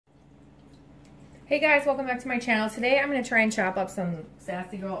Hey guys, welcome back to my channel. Today I'm going to try and chop up some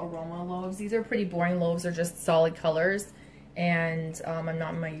Sassy Girl aroma loaves. These are pretty boring loaves. They're just solid colors. And I'm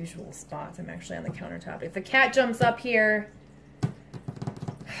not in my usual spots. I'm actually on the countertop. If the cat jumps up here,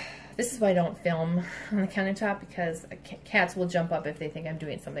 this is why I don't film on the countertop, because cats will jump up if they think I'm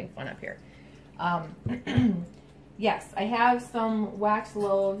doing something fun up here. Yes, I have some wax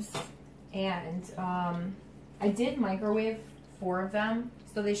loaves, and I did microwave 4 of them,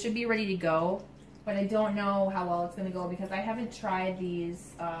 so they should be ready to go. But I don't know how well it's going to go because I haven't tried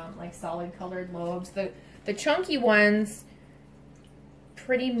these like solid colored loaves. The chunky ones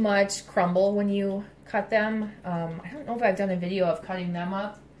pretty much crumble when you cut them. I don't know if I've done a video of cutting them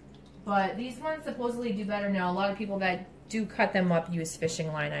up, but these ones supposedly do better now. A lot of people that do cut them up use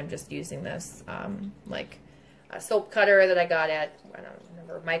fishing line. I'm just using this like a soap cutter that I got at, I don't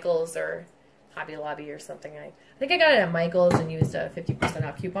remember, Michael's or Hobby Lobby or something. I think I got it at Michael's and used a 50%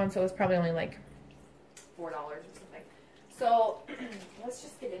 off coupon, so it was probably only like $4 or something. So let's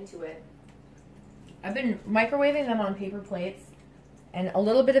just get into it. I've been microwaving them on paper plates, and a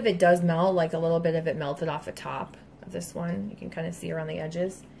little bit of it does melt, like a little bit of it melted off the top of this one. You can kind of see around the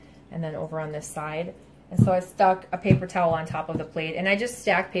edges, and then over on this side. And so I stuck a paper towel on top of the plate, and I just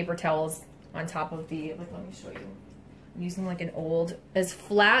stacked paper towels on top of the, like, let me show you. I'm using like an old, as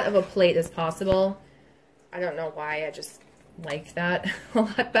flat of a plate as possible. I don't know why, I just like that a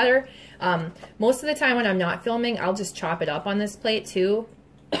lot better. Most of the time when I'm not filming, I'll just chop it up on this plate too.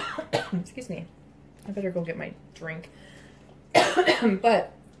 Excuse me. I better go get my drink.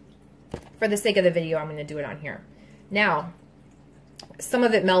 But for the sake of the video, I'm going to do it on here. Now, some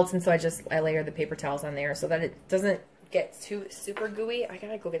of it melts, and so I layer the paper towels on there so that it doesn't get too super gooey. I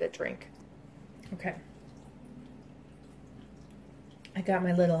gotta go get a drink. Okay. I got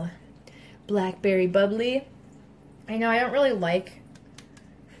my little blackberry bubbly. I know I don't really like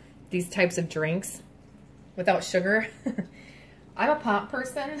these types of drinks without sugar. I'm a pop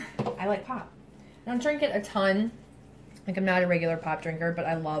person. I like pop. I don't drink it a ton. Like, I'm not a regular pop drinker, but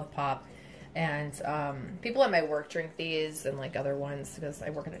I love pop. And people at my work drink these and like other ones because I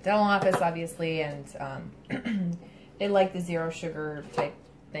work in a dental office, obviously, and they like the zero sugar type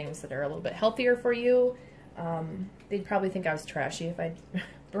things that are a little bit healthier for you. They'd probably think I was trashy if I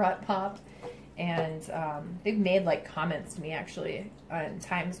brought pop. And they've made like comments to me actually on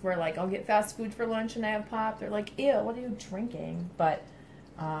times where like I'll get fast food for lunch and I have pop. They're like, ew, what are you drinking? But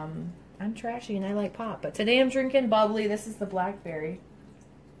I'm trashy and I like pop. But today I'm drinking bubbly. This is the blackberry.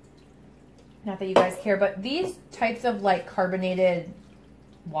 Not that you guys care, but these types of like carbonated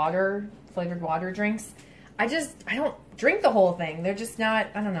water, flavored water drinks, I don't drink the whole thing. They're just not,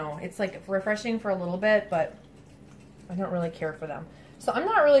 I don't know. It's like refreshing for a little bit, but I don't really care for them. So I'm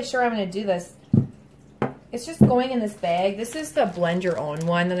not really sure I'm going to do this. It's just going in this bag. This is the blend your own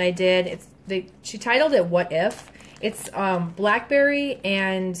one that I did. She titled it What If. It's blackberry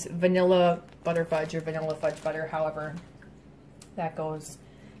and vanilla butter fudge or vanilla fudge butter, however that goes.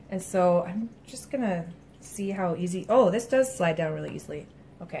 And so I'm just going to see how easy. Oh, this does slide down really easily.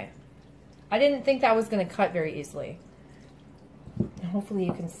 Okay. I didn't think that was going to cut very easily. Hopefully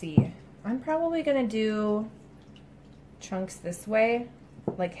you can see. I'm probably going to do chunks this way,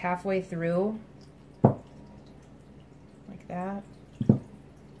 like halfway through, like that.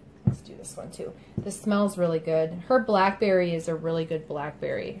 Let's do this one too. This smells really good. Her blackberry is a really good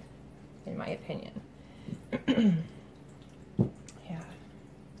blackberry, in my opinion. Yeah.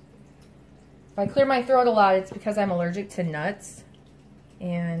 If I clear my throat a lot, it's because I'm allergic to nuts,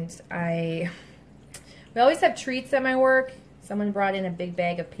 and we always have treats at my work. Someone brought in a big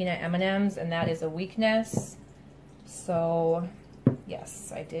bag of peanut M&Ms, and that is a weakness. So,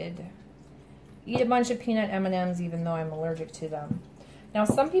 yes, I did eat a bunch of peanut M&Ms even though I'm allergic to them. Now,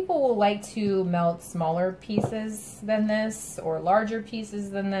 some people will like to melt smaller pieces than this or larger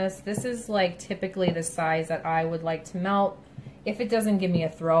pieces than this. This is like typically the size that I would like to melt. If it doesn't give me a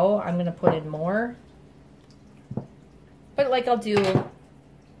throw, I'm going to put in more. But like I'll do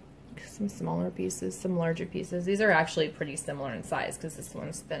some smaller pieces, some larger pieces. These are actually pretty similar in size because this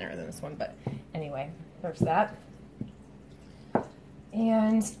one's thinner than this one. But anyway, there's that.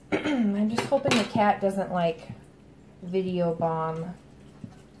 And I'm just hoping the cat doesn't like video bomb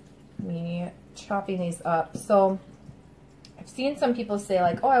me chopping these up. So I've seen some people say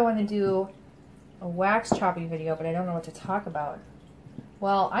like, oh, I want to do a wax chopping video, but I don't know what to talk about.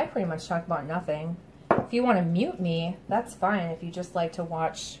 Well, I pretty much talk about nothing. If you want to mute me, that's fine. If you just like to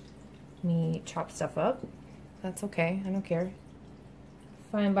watch me chop stuff up, that's okay. I don't care.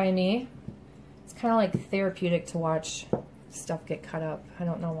 Fine by me. It's kind of like therapeutic to watch stuff get cut up. I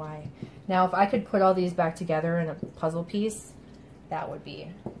don't know why. Now, if I could put all these back together in a puzzle piece, that would be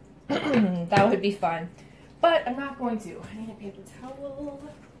That would be fun. But I'm not going to. I need a paper towel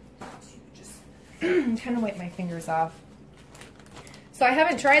to just kind of wipe my fingers off. So I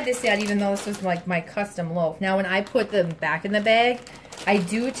haven't tried this yet, even though this was like my custom loaf. Now when I put them back in the bag, I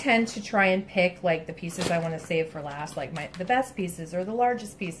do tend to try and pick like the pieces I want to save for last, like the best pieces or the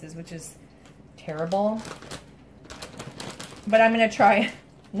largest pieces, which is terrible. But I'm going to try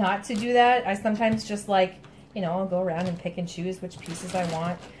not to do that. I sometimes just like, you know, I'll go around and pick and choose which pieces I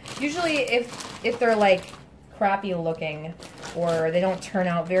want. Usually if they're like crappy looking or they don't turn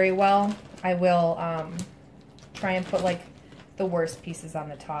out very well, I will try and put like the worst pieces on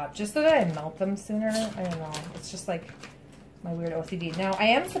the top just so that I melt them sooner. I don't know. It's just like my weird OCD. Now, I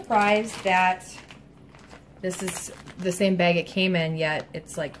am surprised that this is the same bag it came in, yet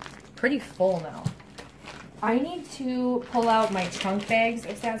it's like pretty full now. I need to pull out my chunk bags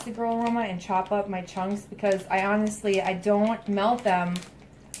of Sassy Girl Aroma and chop up my chunks because I don't melt them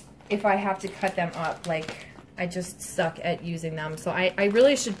if I have to cut them up. Like, I just suck at using them. So I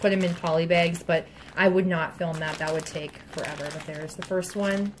really should put them in poly bags, but I would not film that. That would take forever. But there's the first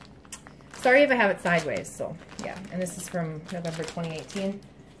one. Sorry if I have it sideways. So, yeah. And this is from November 2018.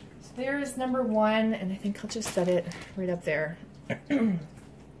 So there's number one, and I think I'll just set it right up there.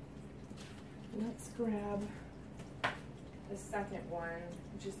 Let's grab the second one,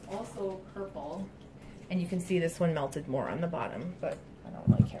 which is also purple. And you can see this one melted more on the bottom, but I don't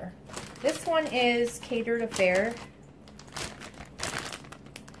really care. This one is Catered Affair.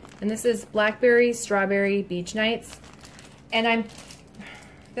 And this is Blackberry, Strawberry, Beach Nights. And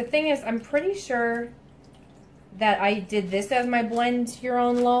the thing is, I'm pretty sure that I did this as my blend your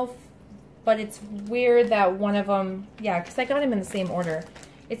own loaf, but it's weird that one of them, yeah, because I got them in the same order.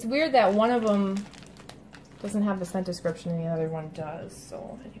 It's weird that one of them doesn't have the scent description and the other one does.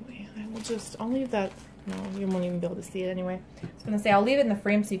 So anyway, I'll leave that. No, you won't even be able to see it anyway. I was going to say, I'll leave it in the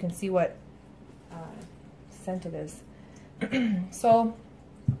frame so you can see what scent it is. So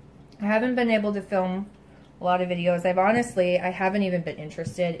I haven't been able to film a lot of videos. I haven't even been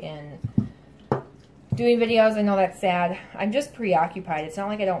interested in doing videos. I know that's sad. I'm just preoccupied. It's not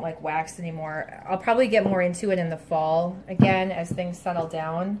like I don't like wax anymore. I'll probably get more into it in the fall again as things settle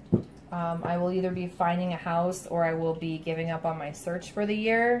down. I will either be finding a house or I will be giving up on my search for the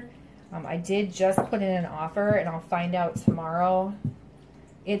year. I did just put in an offer and I'll find out tomorrow.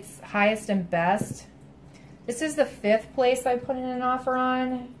 It's highest and best. This is the 5th place I put in an offer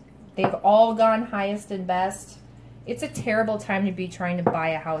on. They've all gone highest and best. It's a terrible time to be trying to buy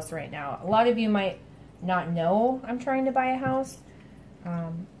a house right now. A lot of you might not know I'm trying to buy a house.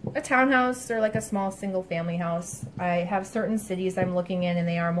 A townhouse or like a small single family house. I have certain cities I'm looking in and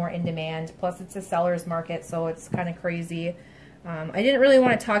they are more in demand. Plus it's a seller's market, so it's kind of crazy. I didn't really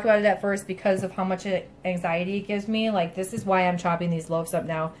want to talk about it at first because of how much anxiety it gives me. Like, this is why I'm chopping these loaves up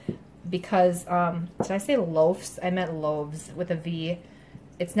now. Because, did I say loafs? I meant loaves with a V.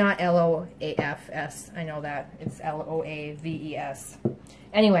 It's not L-O-A-F-S. I know that. It's L-O-A-V-E-S.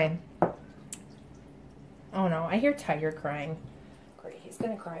 Anyway. Oh no, I hear Tiger crying. Great, he's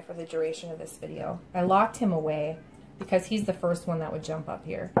going to cry for the duration of this video. I locked him away because he's the first one that would jump up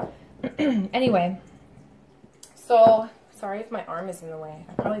here. Anyway. So, sorry if my arm is in the way.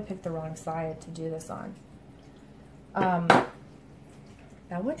 I probably picked the wrong side to do this on.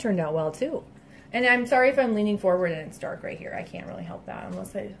 That one turned out well too. And I'm sorry if I'm leaning forward and it's dark right here. I can't really help that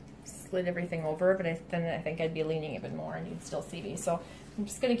unless I slid everything over, but then I think I'd be leaning even more and you'd still see me. So I'm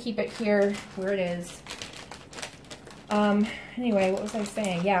just going to keep it here where it is. Anyway, what was I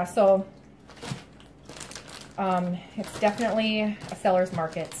saying? Yeah, so it's definitely a seller's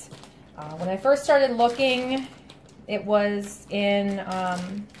market. When I first started looking, it was in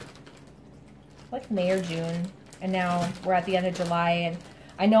like May or June, and now we're at the end of July, and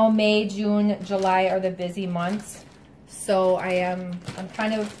I know May, June, July are the busy months, so I'm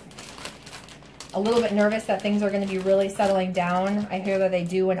kind of a little bit nervous that things are going to be really settling down. I hear that they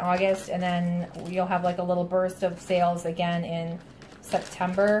do in August, and then you'll have like a little burst of sales again in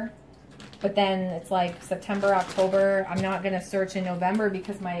September. But then it's like September, October. I'm not going to search in November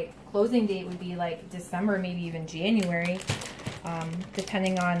because my closing date would be like December, maybe even January,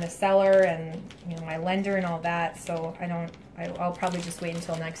 depending on the seller and, you know, my lender and all that. So I'll probably just wait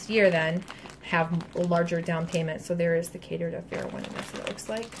until next year then, have a larger down payment. So there is the Catered Affair one, and that's what it looks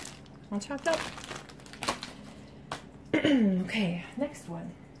like. All chopped up. Okay, next one.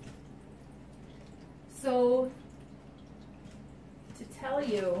 So to tell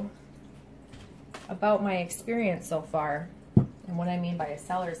you about my experience so far and what I mean by a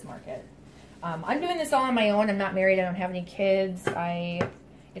seller's market. I'm doing this all on my own. I'm not married. I don't have any kids.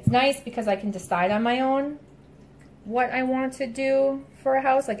 It's nice because I can decide on my own what I want to do for a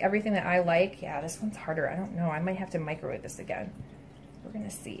house, like everything that I like. Yeah, this one's harder. I don't know. I might have to microwave this again. We're gonna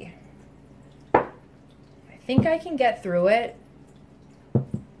see. I think I can get through it,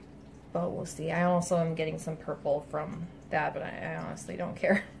 but we'll see. I also am getting some purple from that, but I honestly don't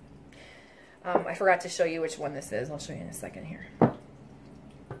care. I forgot to show you which one this is. I'll show you in a second here.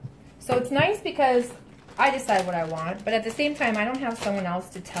 So it's nice because I decide what I want, but at the same time, I don't have someone else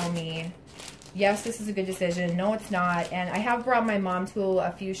to tell me, yes, this is a good decision. No, it's not. And I have brought my mom to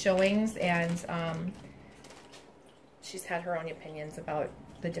a few showings, and she's had her own opinions about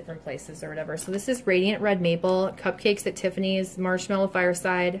the different places or whatever. So this is Radiant Red Maple, Cupcakes at Tiffany's, Marshmallow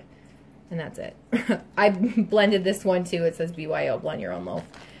Fireside, and that's it. I blended this one too. It says BYO, blend your own loaf.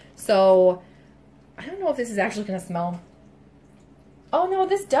 So I don't know if this is actually going to smell. Oh no,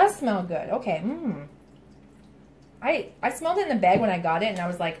 this does smell good. Okay. I smelled it in the bag when I got it, and I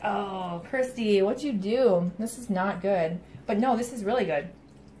was like, oh, Christy, what'd you do? This is not good. But no, this is really good.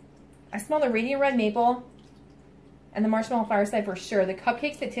 I smell the Radiant Red Maple and the Marshmallow Fireside for sure. The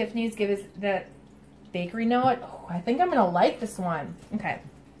Cupcakes at Tiffany's give us that bakery note. Oh, I think I'm going to like this one. Okay.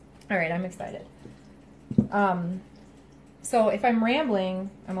 All right, I'm excited. So if I'm rambling,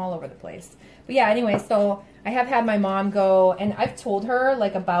 I'm all over the place. But yeah, anyway, so I have had my mom go, and I've told her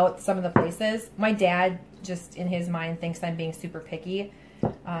like about some of the places. My dad just in his mind thinks I'm being super picky.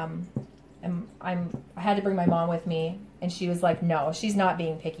 And I had to bring my mom with me, and she was like, no, she's not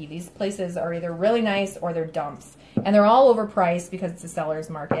being picky. These places are either really nice or they're dumps. And they're all overpriced because it's a seller's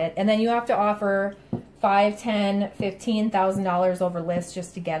market. And then you have to offer $5,000, $10,000, $15,000 over list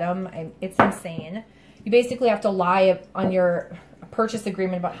just to get them. It's insane. You basically have to lie on your purchase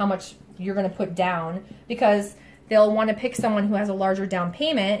agreement about how much you're going to put down, because they'll want to pick someone who has a larger down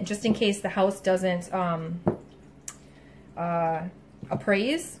payment just in case the house doesn't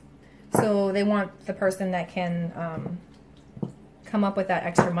appraise. So they want the person that can come up with that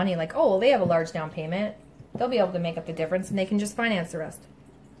extra money, like, oh, well, they have a large down payment. They'll be able to make up the difference, and they can just finance the rest.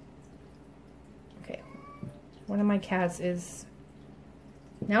 Okay. One of my cats is...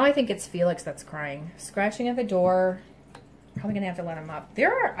 Now I think it's Felix that's crying. Scratching at the door. Probably going to have to let him up.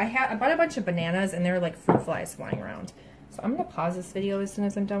 I bought a bunch of bananas, and there are like fruit flies flying around. So I'm going to pause this video as soon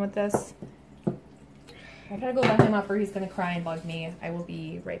as I'm done with this. I gotta go let him up or he's going to cry and bug me. I will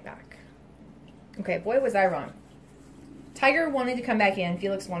be right back. Okay, boy, was I wrong. Tiger wanted to come back in.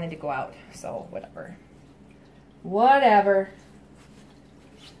 Felix wanted to go out. So, whatever. Whatever.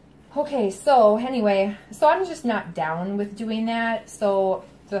 Okay, so anyway, so I'm just not down with doing that. So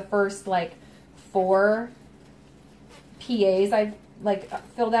the first like 4 PAs I like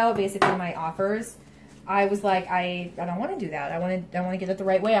filled out, basically my offers, I was like, I don't want to do that. I want to get it the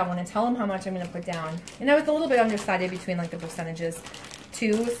right way. I want to tell them how much I'm going to put down. And I was a little bit undecided between like the percentages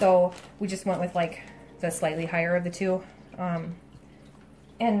too. So we just went with like the slightly higher of the two.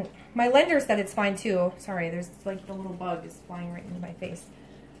 And my lender said it's fine too. Sorry, there's like the little bug is flying right into my face.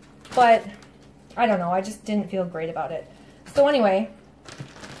 But I don't know. I just didn't feel great about it. So anyway,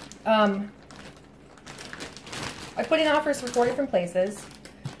 I put in offers for 4 different places.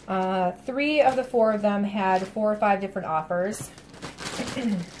 3 of the 4 of them had 4 or 5 different offers.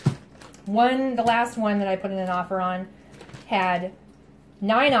 The last one that I put in an offer on had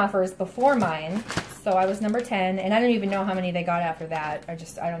 9 offers before mine. So I was number 10, and I don't even know how many they got after that. I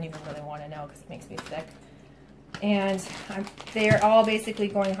don't even really want to know because it makes me sick. And they're all basically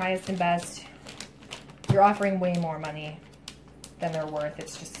going highest and best. You're offering way more money than they're worth.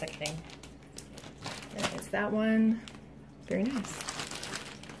 It's just sickening. There's that one. Very nice.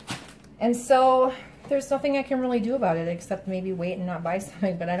 And so there's nothing I can really do about it except maybe wait and not buy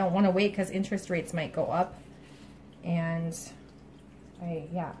something. But I don't want to wait because interest rates might go up. And I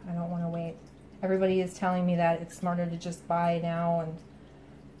don't want to wait. Everybody is telling me that it's smarter to just buy now and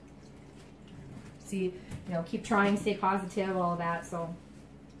see, keep trying, stay positive, all of that. So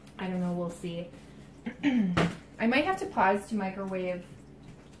I don't know, we'll see. I might have to pause to microwave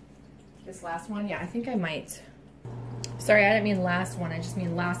this last one. Yeah, I think I might. Sorry, I didn't mean last one. I just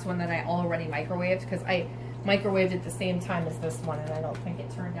mean last one that I already microwaved, because I microwaved at the same time as this one, and I don't think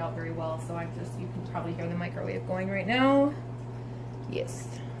it turned out very well. So you can probably hear the microwave going right now. Yes.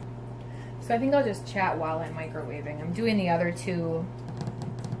 So I think I'll just chat while I'm microwaving. I'm doing the other 2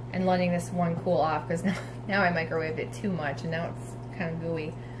 and letting this one cool off, because now I microwaved it too much, and now it's kind of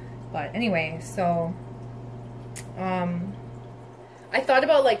gooey. But anyway, so I thought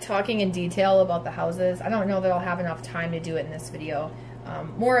about like talking in detail about the houses. I don't know that I'll have enough time to do it in this video.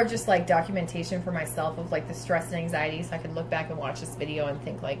 More of just like documentation for myself of like the stress and anxiety, so I could look back and watch this video and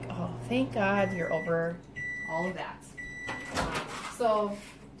think like, oh, thank God you're over all of that. So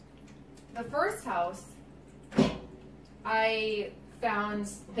the first house, I found,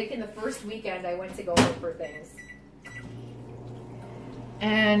 like in the first weekend I went to go look for things.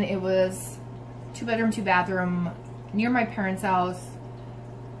 And it was 2-bedroom, 2-bathroom near my parents' house,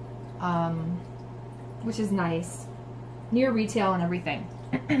 which is nice. Near retail and everything.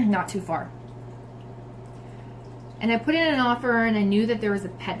 Not too far. And I put in an offer, and I knew that there was a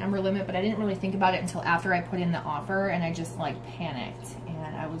pet number limit, but I didn't really think about it until after I put in the offer, and I just like panicked.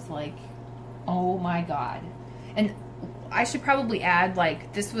 And I was like, oh my God. And I should probably add,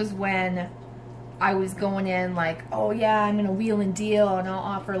 like, this was when I was going in like, oh yeah, I'm gonna wheel and deal, and I'll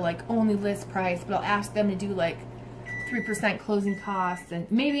offer like only list price, but I'll ask them to do like 3% closing costs. And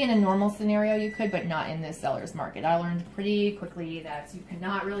maybe in a normal scenario you could, but not in this seller's market. I learned pretty quickly that you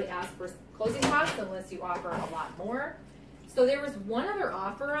cannot really ask for closing costs unless you offer a lot more. So there was one other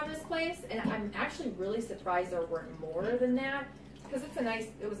offer on this place, and I'm actually really surprised there weren't more than that, because it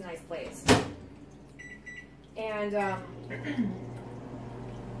was a nice place. And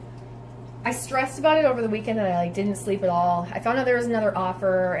I stressed about it over the weekend, and I like didn't sleep at all. I found out there was another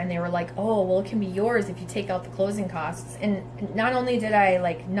offer, and they were like, oh, well, it can be yours if you take out the closing costs. And not only did I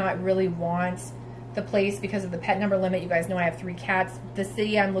like not really want the place because of the pet number limit, you guys know I have 3 cats. The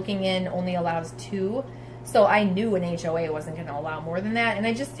city I'm looking in only allows 2. So I knew an HOA wasn't going to allow more than that. And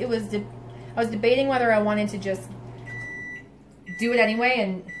I was debating whether I wanted to just do it anyway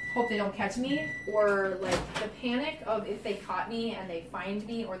and hope they don't catch me, or like the panic of if they caught me and they fined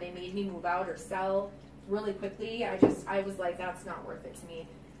me or they made me move out or sell really quickly. I was like, that's not worth it to me.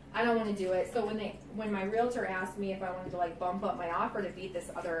 I don't want to do it. So when my realtor asked me if I wanted to like bump up my offer to beat this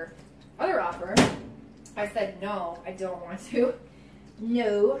other offer, I said, no, I don't want to.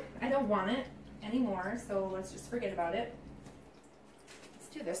 No, I don't want it anymore. So let's just forget about it. Let's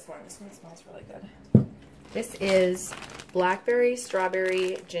do this one. This one smells really good. This is blackberry,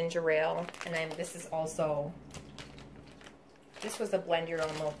 strawberry, ginger ale, and this was a blend your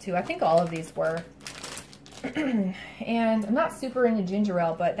own loaf too. I think all of these were. And I'm not super into ginger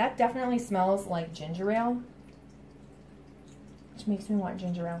ale, but that definitely smells like ginger ale, which makes me want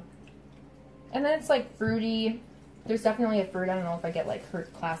ginger ale. And then it's like fruity. There's definitely a fruit. I don't know if I get like her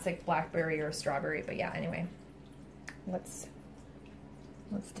classic blackberry or strawberry, but yeah, anyway. Let's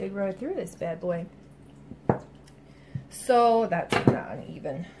dig right through this bad boy. So that's not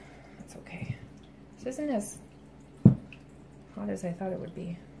uneven. That's okay. This isn't as hot as I thought it would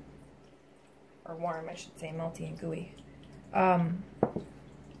be. Or warm, I should say, melty and gooey.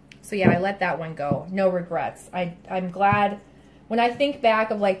 So yeah, I let that one go. No regrets. I'm glad. When I think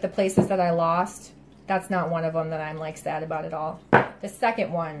back of like the places that I lost, that's not one of them that I'm like sad about at all. The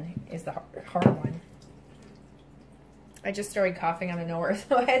second one is the hard one. I just started coughing out of nowhere,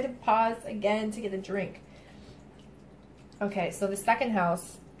 so I had to pause again to get a drink. Okay, so the second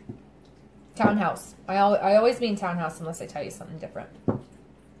house, townhouse. I always mean townhouse unless I tell you something different.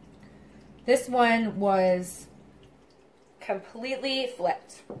 This one was completely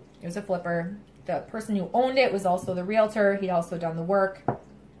flipped. It was a flipper. The person who owned it was also the realtor. He'd also done the work.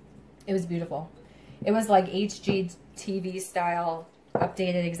 It was beautiful. It was like HGTV style,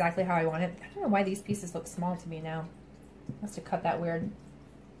 updated exactly how I wanted. I don't know why these pieces look small to me now. Must have cut that weird.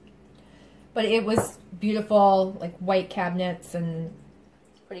 But it was beautiful, like white cabinets and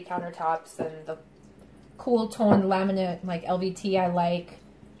pretty countertops and the cool toned laminate, like LVT I like.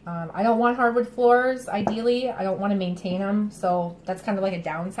 I don't want hardwood floors, ideally. I don't want to maintain them, so that's kind of like a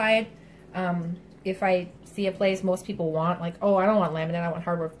downside. If I see a place most people want, like, oh, I don't want laminate, I want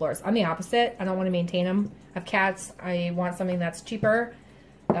hardwood floors. I'm the opposite. I don't want to maintain them. I have cats. I want something that's cheaper,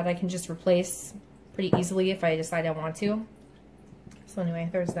 that I can just replace pretty easily if I decide I want to. So anyway,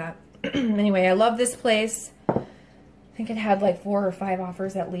 there's that. Anyway, I love this place. I think it had like 4 or 5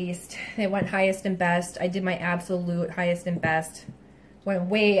 offers at least. It went highest and best. I did my absolute highest and best. Went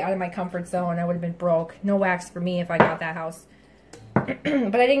way out of my comfort zone. I would have been broke. No wax for me if I got that house. But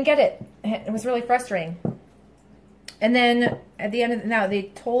I didn't get it. It was really frustrating. And then at the end of now they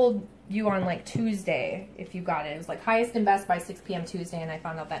told you on like Tuesday if you got it. It was like highest and best by 6 p.m. Tuesday, and I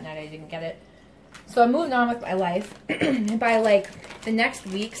found out that night I didn't get it. So I moved on with my life. And by like the next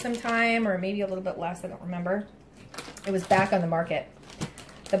week sometime, or maybe a little bit less, I don't remember, it was back on the market.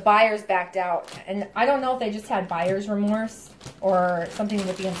 The buyers backed out. And I don't know if they just had buyer's remorse or something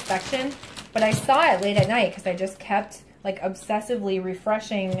with the inspection, but I saw it late at night because I just kept like obsessively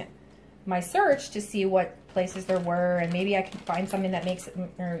refreshing my search to see what places there were, and maybe I could find something that makes it,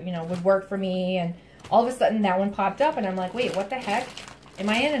 or you know, would work for me. And all of a sudden that one popped up, and I'm like, wait, what the heck? Am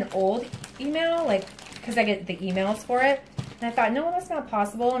I in an old email? Like, because I get the emails for it. And I thought, no, that's not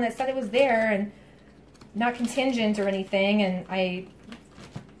possible. And it said it was there and not contingent or anything. And I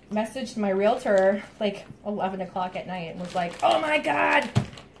messaged my realtor like 11 o'clock at night and was like, oh my God,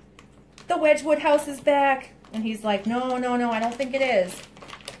 the Wedgwood house is back. And he's like, no, I don't think it is.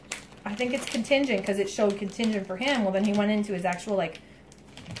 I think it's contingent because it showed contingent for him. Well, then he went into his actual like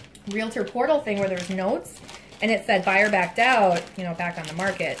realtor portal thing where there's notes and it said buyer backed out, you know, back on the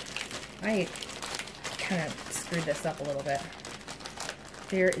market. I kind of screwed this up a little bit.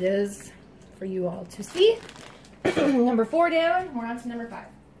 There it is for you all to see. Number 4 down, we're on to number 5.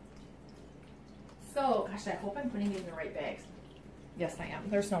 So, gosh, I hope I'm putting these in the right bags. Yes, I am.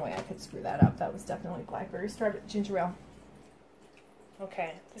 There's no way I could screw that up. That was definitely blackberry strawberry ginger ale.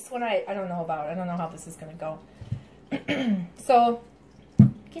 Okay, this one I don't know about. I don't know how this is going to go. So,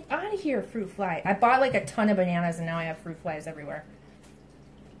 get out of here, fruit fly. I bought like a ton of bananas and now I have fruit flies everywhere.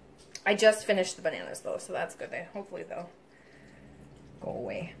 I just finished the bananas though, so that's good. Hopefully they'll go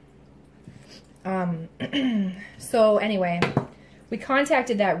away. So anyway, we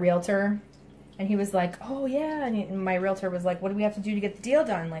contacted that realtor and he was like, oh yeah. And my realtor was like, what do we have to do to get the deal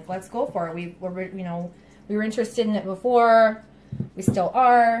done? Like, let's go for it. We were interested in it before. We still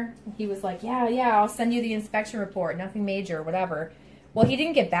are. He was like, yeah, I'll send you the inspection report. Nothing major, whatever. Well, he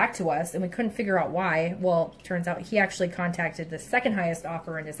didn't get back to us and we couldn't figure out why. Well, turns out he actually contacted the second highest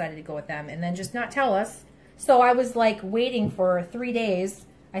offer and decided to go with them and then just not tell us. So I was like waiting for 3 days,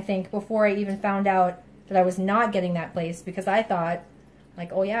 I think, before I even found out that I was not getting that place because I thought,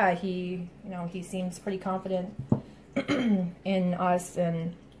 like, oh yeah, he seems pretty confident in us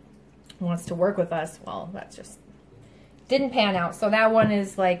and wants to work with us. Well, that just didn't pan out. So that one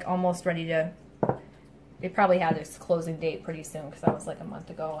is like almost ready to, it probably had its closing date pretty soon because that was like a month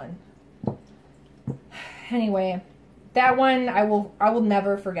ago. And anyway, that one, I will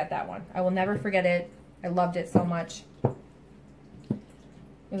never forget that one. I will never forget it. I loved it so much.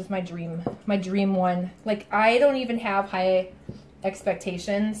 It was my dream one. Like, I don't even have high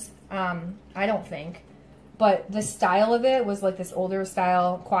expectations, I don't think. But the style of it was like this older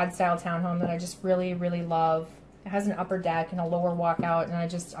style, quad style townhome that I just really, really love. It has an upper deck and a lower walkout, and I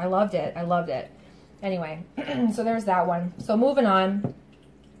loved it. I loved it. Anyway, so there's that one. So moving on,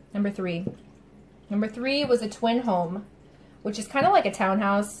 number 3. Number 3 was a twin home, which is kind of like a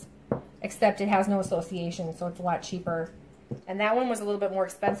townhouse, except it has no association, so it's a lot cheaper. And that one was a little bit more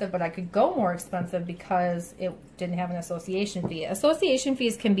expensive, but I could go more expensive because it didn't have an association fee. Association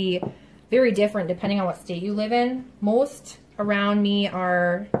fees can be very different depending on what state you live in. Most around me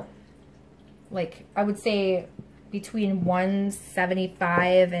are, like, I would say between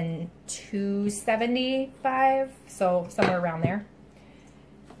 $175 and $275, so somewhere around there.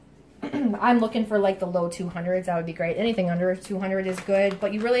 I'm looking for like the low 200s. That would be great. Anything under 200 is good,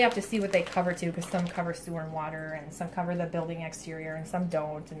 but you really have to see what they cover too, because some cover sewer and water, and some cover the building exterior, and some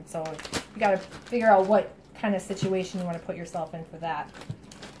don't. And so you got to figure out what kind of situation you want to put yourself in for that.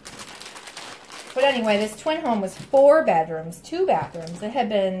 But anyway, this twin home was 4 bedrooms, 2 bathrooms. It had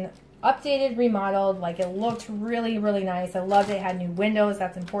been updated, remodeled. Like, it looked really, really nice. I loved it. It had new windows.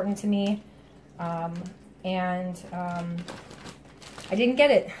 That's important to me. I didn't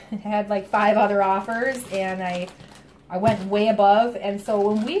get it. It had like 5 other offers, and I went way above. And so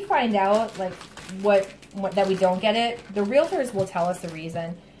when we find out like what that we don't get it, the realtors will tell us the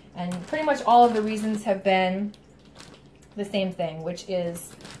reason. And pretty much all of the reasons have been the same thing, which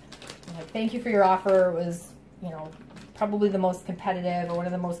is like, thank you for your offer. It was, you know, probably the most competitive or one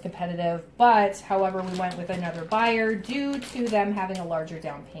of the most competitive, but however, we went with another buyer due to them having a larger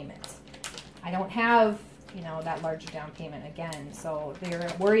down payment. I don't have, you know, that larger down payment again, so they're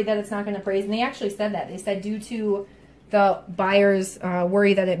worried that it's not going to appraise, and they actually said that. They said due to the buyer's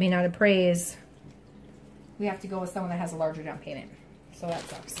worry that it may not appraise, we have to go with someone that has a larger down payment, so that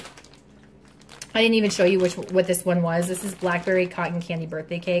sucks. I didn't even show you what this one was. This is Blackberry Cotton Candy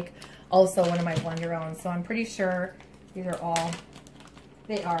Birthday Cake, also one of my blender owns, so I'm pretty sure these are all,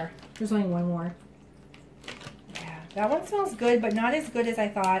 they are. There's only one more. Yeah, that one smells good, but not as good as I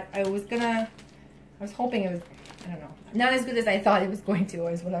thought. I was hoping it was, I don't know, not as good as I thought it was going to,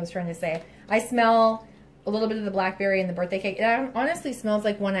 is what I was trying to say. I smell a little bit of the blackberry and the birthday cake. It honestly smells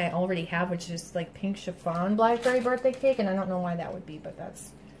like one I already have, which is like pink chiffon blackberry birthday cake, and I don't know why that would be, but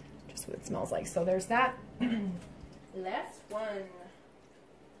that's just what it smells like. So there's that. Last one.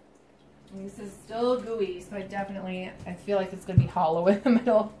 And this is still gooey, so I feel like it's going to be hollow in the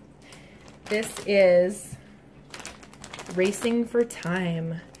middle. This is Racing for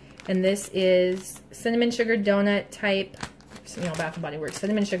Time. And this is cinnamon sugar donut type, you know, Bath & Body Works,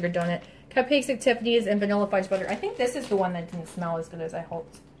 cinnamon sugar donut, cupcakes at Tiffany's, and vanilla fudge butter. I think this is the one that didn't smell as good as I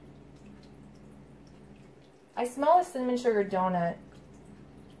hoped. I smell a cinnamon sugar donut.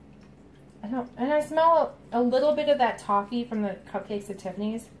 And I smell a little bit of that toffee from the cupcakes at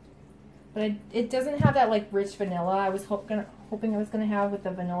Tiffany's. But it doesn't have that like rich vanilla I was hoping I was going to have with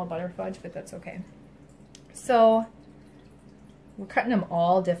the vanilla butter fudge, but that's okay. So we're cutting them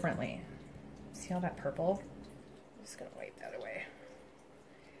all differently. See all that purple? I'm just going to wipe that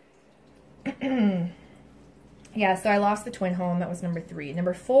away. Yeah, so I lost the twin home. That was number 3.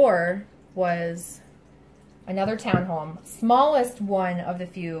 Number 4 was another townhome, smallest one of the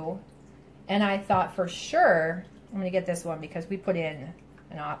few. And I thought for sure I'm going to get this one because we put in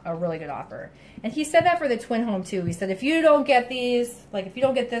a really good offer. And he said that for the twin home too. He said, if you don't get these, like if you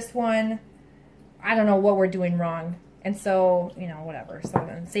don't get this one, I don't know what we're doing wrong. And so, you know, whatever. So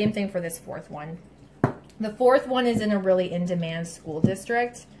then same thing for this 4th one. The 4th one is in a really in-demand school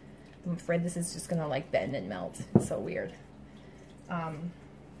district. I'm afraid this is just going to like bend and melt. It's so weird.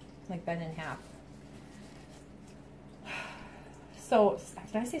 Like bend in half. So,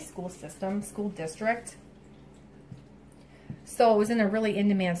 did I say school system? School district? So it was in a really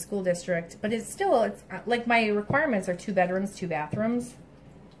in-demand school district, but it's like my requirements are 2 bedrooms, 2 bathrooms.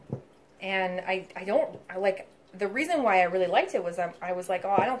 And I like, the reason why I really liked it was I was like,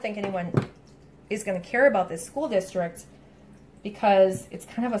 oh, I don't think anyone is going to care about this school district because it's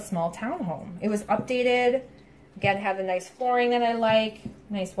kind of a small townhome. It was updated. Again, it had the nice flooring that I like,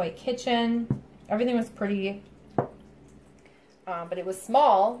 nice white kitchen. Everything was pretty. But it was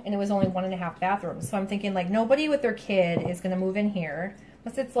small, and it was only 1.5 bathrooms. So I'm thinking, like, nobody with their kid is going to move in here.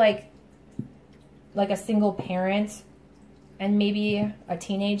 Unless it's, like a single parent and maybe a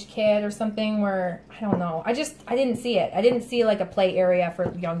teenage kid or something where, I don't know. I didn't see it. I didn't see, like, a play area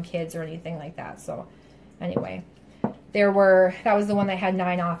for young kids or anything like that. So, anyway. That was the one that had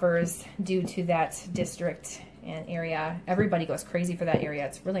 9 offers due to that district and area. Everybody goes crazy for that area.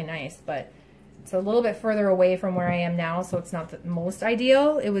 It's really nice, but it's a little bit further away from where I am now, so it's not the most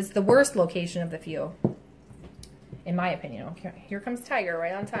ideal. It was the worst location of the few, in my opinion. Okay, here comes Tiger,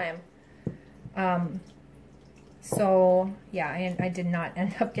 right on time. So, yeah, I did not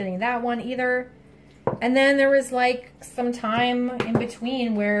end up getting that one either. And then there was, like, some time in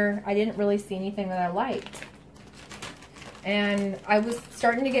between where I didn't really see anything that I liked. And I was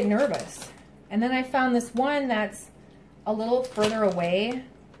starting to get nervous. And then I found this one that's a little further away,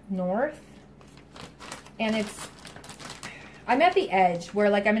 north. And I'm at the edge where,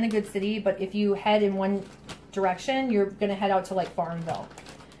 like, I'm in a good city, but if you head in one direction, you're going to head out to, like, Farmville.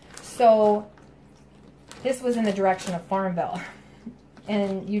 So this was in the direction of Farmville.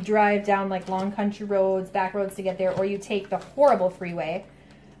 And you drive down, like, long country roads, back roads to get there, or you take the horrible freeway.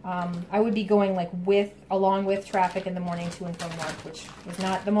 I would be going, like, along with traffic in the morning to and from work, which was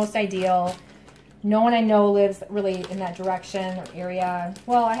not the most ideal. No one I know lives really in that direction or area.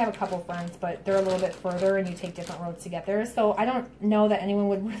 Well, I have a couple friends, but they're a little bit further and you take different roads to get there. So I don't know that anyone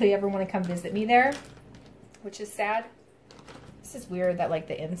would really ever want to come visit me there, which is sad. This is weird that, like,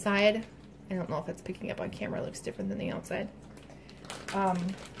 the inside, I don't know if it's picking up on camera, looks different than the outside.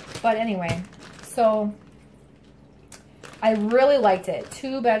 But anyway, so I really liked it.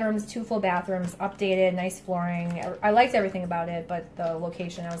 2 bedrooms, 2 full bathrooms, updated, nice flooring. I liked everything about it, but the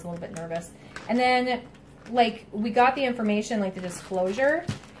location, I was a little bit nervous. And then, like, we got the information, like the disclosure,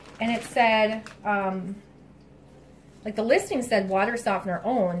 and it said, like, the listing said water softener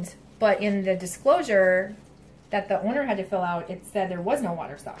owned, but in the disclosure that the owner had to fill out, it said there was no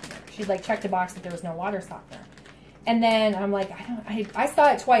water softener. She'd, like, checked a box that there was no water softener. And then I'm like, I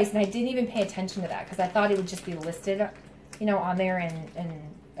saw it twice, and I didn't even pay attention to that because I thought it would just be listed, you know, on there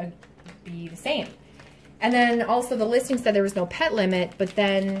and be the same. And then also the listing said there was no pet limit, but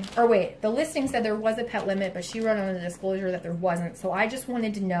then, or wait, the listing said there was a pet limit, but she wrote on the disclosure that there wasn't. So I just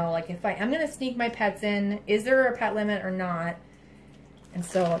wanted to know, like, if I'm going to sneak my pets in, is there a pet limit or not? And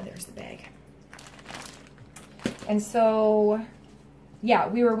so there's the bag. And so, yeah,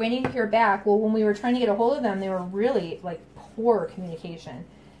 we were waiting to hear back. Well, when we were trying to get a hold of them, they were really, like, poor communication.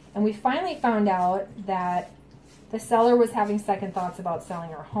 And we finally found out that the seller was having second thoughts about selling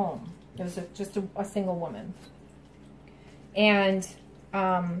her home. It was just a single woman. And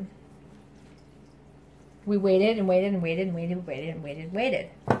we waited and waited and waited and waited and waited and waited and waited.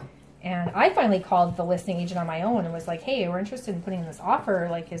 And I finally called the listing agent on my own and was like, hey, we're interested in putting in this offer.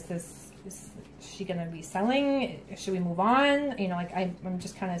 Like, is she going to be selling? Should we move on? You know, like, I'm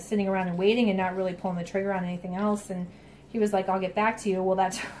just kind of sitting around and waiting and not really pulling the trigger on anything else. And he was like, I'll get back to you. Well,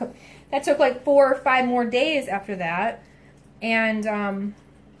 that took like 4 or 5 more days after that. And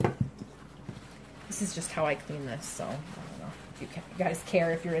this is just how I clean this. So I don't know if you guys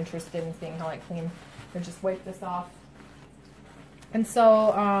care, if you're interested in seeing how I clean, or just wipe this off. And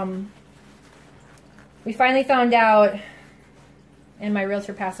so we finally found out, and my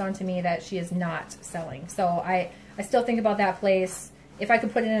realtor passed on to me that she is not selling. So I still think about that place. If I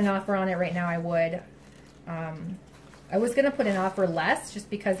could put in an offer on it right now, I would. I was going to put an offer less just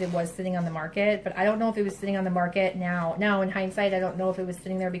because it was sitting on the market, but I don't know if it was sitting on the market now. Now, in hindsight, I don't know if it was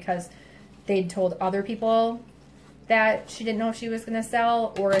sitting there because they'd told other people that she didn't know if she was going to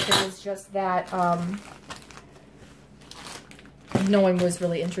sell, or if it was just that no one was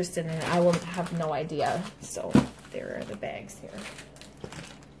really interested in it. I will have no idea. So there are the bags here.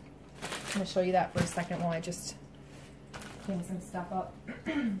 I'm going to show you that for a second while I just clean some stuff up.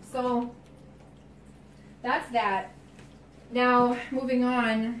 So that's that. Now, moving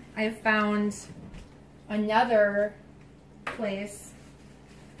on, I've found another place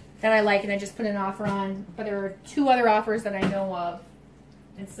that I like, and I just put an offer on, but there are 2 other offers that I know of,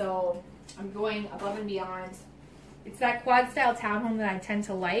 and so I'm going above and beyond. It's that quad style townhome that I tend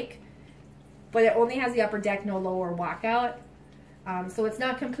to like, but it only has the upper deck, no lower walkout. So it's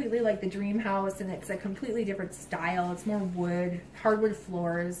not completely like the dream house, and it's a completely different style. It's more wood, hardwood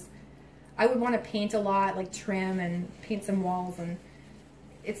floors. I would want to paint a lot, like trim and paint some walls, and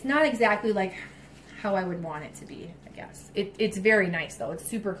it's not exactly like how I would want it to be, I guess. It's very nice though. It's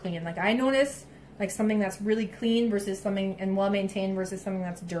super clean. Like I notice like something that's really clean versus something and well maintained versus something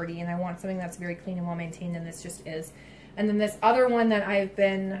that's dirty, and I want something that's very clean and well maintained, and this just is. And then this other one that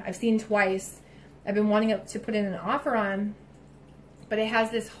I've seen twice, I've been wanting to put in an offer on, but it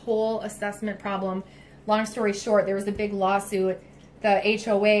has this whole assessment problem. Long story short, there was a big lawsuit. The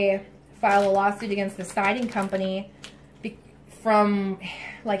HOA filed a lawsuit against the siding company from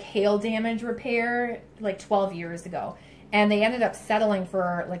like hail damage repair like 12 years ago. And they ended up settling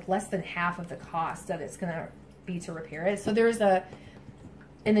for like less than half of the cost that it's going to be to repair it. So there's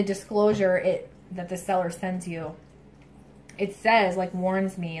in the disclosure that the seller sends you, it says, like,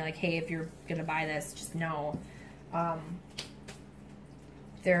 warns me, like, hey, if you're going to buy this, just know.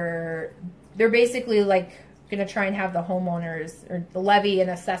 They're basically like going to try and have the homeowners or the levy an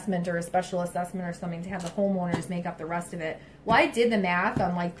assessment or a special assessment or something to have the homeowners make up the rest of it. Well, I did the math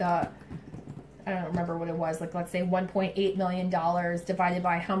on like I don't remember what it was, like let's say $1.8 million divided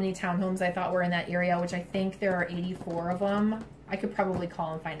by how many townhomes I thought were in that area, which I think there are 84 of them. I could probably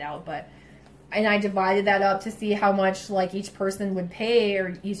call and find out, and I divided that up to see how much like each person would pay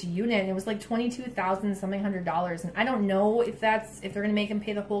or each unit, and it was like $22,000 something $100. And I don't know if they're going to make them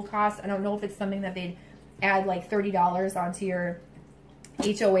pay the whole cost. I don't know if it's something that they'd add like $30 onto your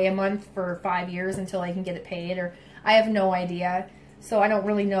HOA a month for 5 years until I can get it paid, or I have no idea. So I don't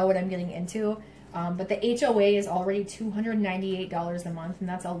really know what I'm getting into. But the HOA is already $298 a month, and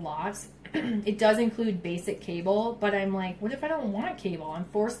that's a lot. It does include basic cable, but I'm like, what if I don't want cable? I'm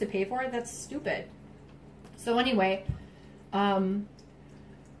forced to pay for it? That's stupid. So anyway, I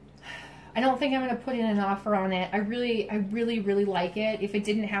don't think I'm going to put in an offer on it. I really like it. If it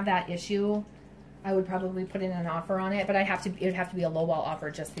didn't have that issue, I would probably put in an offer on it, but it would have to be a lowball offer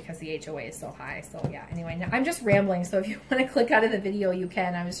just because the HOA is so high. So yeah, anyway, now I'm just rambling. So if you want to click out of the video, you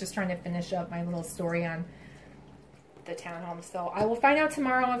can. I was just trying to finish up my little story on the townhome. So I will find out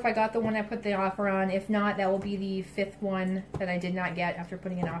tomorrow if I got the one I put the offer on. If not, that will be the 5th one that I did not get after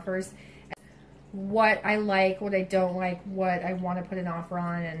putting in offers. What I like, what I don't like, what I want to put an offer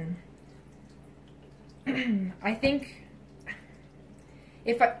on, and I think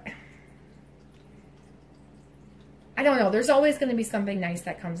if I don't know. There's always going to be something nice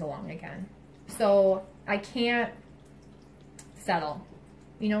that comes along again. So I can't settle,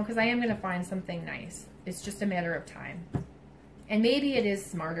 you know, because I am going to find something nice. It's just a matter of time. And maybe it is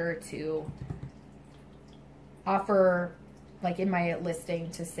smarter to offer, like in my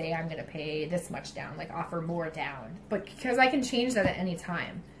listing, to say I'm going to pay this much down, like offer more down. But because I can change that at any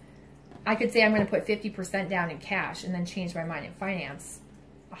time. I could say I'm going to put 50% down in cash and then change my mind and finance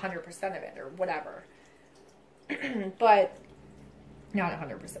 100% of it or whatever. But not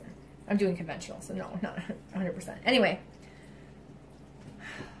 100%. I'm doing conventional, so no, not 100%. Anyway,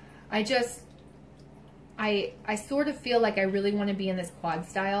 I sort of feel like I really want to be in this quad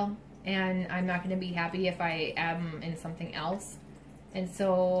style, and I'm not going to be happy if I am in something else. And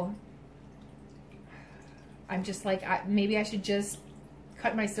so I'm just like, maybe I should just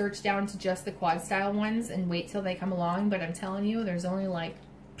cut my search down to just the quad style ones and wait till they come along. But I'm telling you, there's only like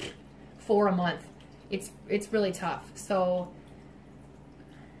 4 a month. It's really tough. So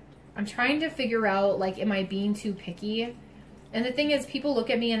I'm trying to figure out, like, am I being too picky? And the thing is, people look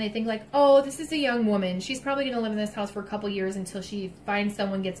at me and they think like, oh, this is a young woman. She's probably going to live in this house for a couple years until she finds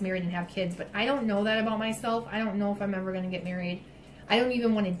someone, gets married, and have kids. But I don't know that about myself. I don't know if I'm ever going to get married. I don't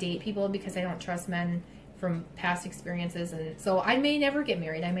even want to date people because I don't trust men from past experiences. And so I may never get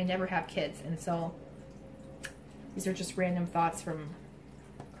married. I may never have kids. And so these are just random thoughts from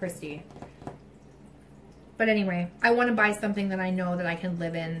Christy. But anyway, I want to buy something that I know that I can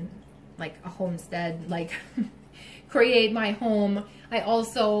live in, like a homestead, like create my home. I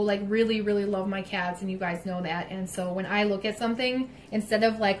also like really, really love my cats, and you guys know that. And so when I look at something, instead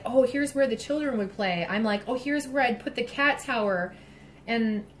of like, oh, here's where the children would play, I'm like, oh, here's where I'd put the cat tower.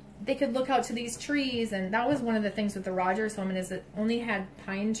 And they could look out to these trees. And that was one of the things with the Rogers home, is it only had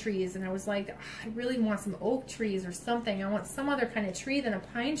pine trees. And I was like, I really want some oak trees or something. I want some other kind of tree than a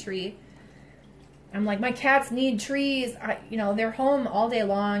pine tree. I'm like, my cats need trees. You know, they're home all day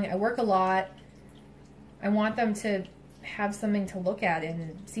long. I work a lot. I want them to have something to look at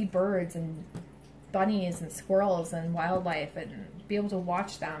and see birds and bunnies and squirrels and wildlife and be able to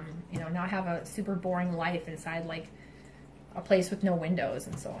watch them, you know, not have a super boring life inside like a place with no windows.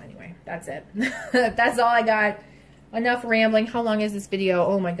 And so anyway, that's it. That's all I got. Enough rambling. How long is this video?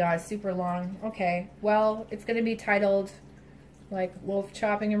 Oh my god, super long. Okay, well, it's going to be titled like Loaf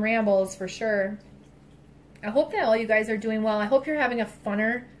Chopping and Rambles for sure. I hope that all you guys are doing well. I hope you're having a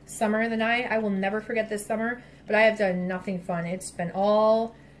funner summer than I will never forget this summer, but I have done nothing fun. It's been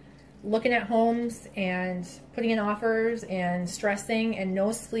all looking at homes and putting in offers and stressing and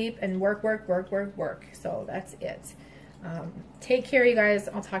no sleep and work, work, work, work, work. So that's it. Take care, you guys.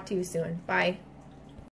 I'll talk to you soon. Bye.